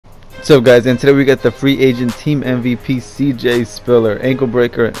So guys, and today we got the free agent team MVP CJ Spiller, ankle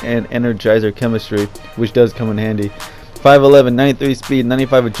breaker and energizer chemistry, which does come in handy. 5'11", 93 speed,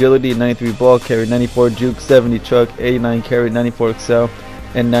 95 agility, 93 ball carry, 94 juke, 70 chuck, 89 carry, 94 excel,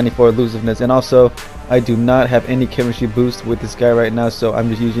 and 94 elusiveness. And also, I do not have any chemistry boost with this guy right now, so I'm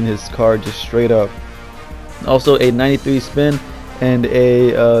just using his card just straight up. Also a 93 spin and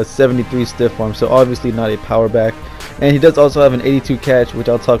a 73 stiff arm, so obviously not a power back. And he does also have an 82 catch, which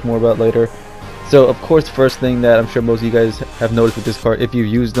I'll talk more about later. So of course, the first thing that I'm sure most of you guys have noticed with this card, if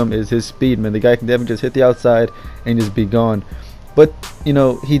you've used them, is his speed. Man, the guy can definitely just hit the outside and just be gone. But you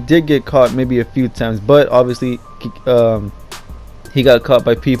know, he did get caught maybe a few times, but obviously he got caught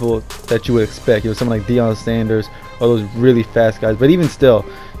by people that you would expect. You know, someone like Deion Sanders or those really fast guys. But even still,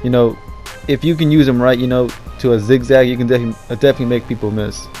 you know, if you can use them right, you know, to a zigzag, you can definitely make people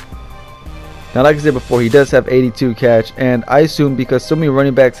miss. Now, like I said before, he does have 82 catch, and I assume because so many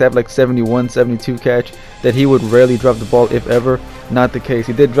running backs have like 71, 72 catch that he would rarely drop the ball, if ever. Not the case.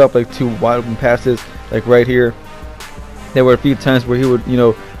 He did drop like 2 wide open passes, like right here. There were a few times where he would,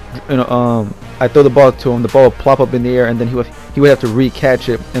 I throw the ball to him, the ball would plop up in the air, and then he would have to re-catch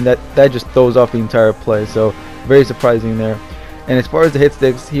it, and that just throws off the entire play. So very surprising there. And as far as the hit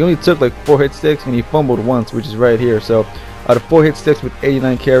sticks, he only took like 4 hit sticks, and he fumbled once, which is right here. So out of 4 hit sticks with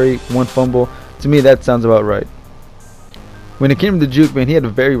 89 carry, 1 fumble, to me that sounds about right. When it came to the juke, man, he had a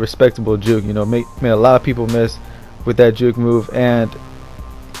very respectable juke. You know, made a lot of people miss with that juke move, and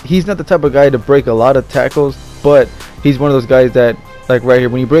he's not the type of guy to break a lot of tackles, but he's one of those guys that, like right here,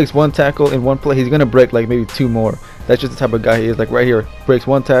 when he breaks 1 tackle in 1 play, he's gonna break like maybe 2 more. That's just the type of guy he is. Like right here, breaks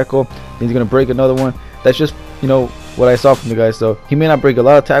 1 tackle, then he's gonna break another one. That's just, you know, what I saw from the guy. So he may not break a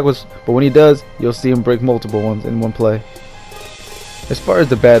lot of tackles, but when he does, you'll see him break multiple ones in 1 play. As far as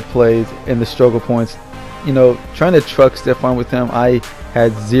the bad plays and the struggle points, you know, trying to truck stiff arm with him, I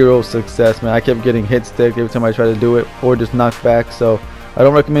had 0 success, man. I kept getting hit stick every time I tried to do it, or just knocked back. So I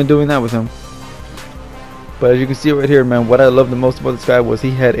don't recommend doing that with him. But as you can see right here, man, what I love the most about this guy was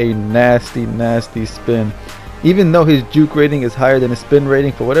he had a nasty spin. Even though his juke rating is higher than his spin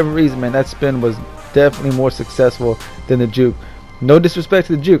rating, for whatever reason, man, that spin was definitely more successful than the juke. No disrespect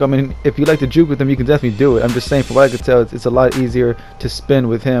to the juke. I mean, if you like to juke with him, you can definitely do it. I'm just saying, from what I could tell, it's a lot easier to spin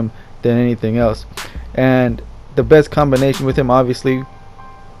with him than anything else. And the best combination with him, obviously,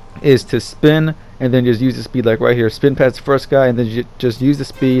 is to spin and then just use the speed, like right here. Spin past the first guy and then just use the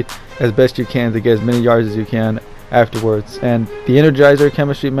speed as best you can to get as many yards as you can afterwards. And the energizer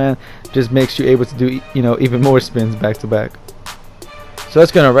chemistry, man, just makes you able to do, you know, even more spins back to back. So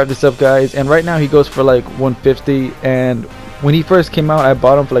that's gonna wrap this up, guys. And right now he goes for like 150, and when he first came out, I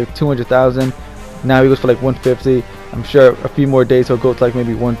bought him for like 200,000. Now he goes for like 150. I'm sure a few more days he'll go to like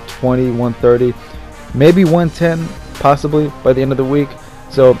maybe 120, 130, maybe 110, possibly by the end of the week.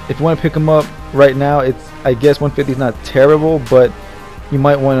 So if you want to pick him up right now, I guess 150 is not terrible, but you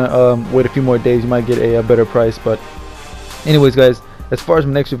might want to wait a few more days. You might get a better price. But anyways, guys, as far as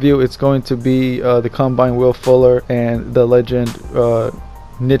my next review, it's going to be the Combine Will Fuller and the legend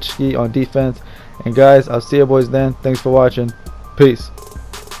Nitschke on defense. And guys, I'll see you boys then. Thanks for watching. Peace.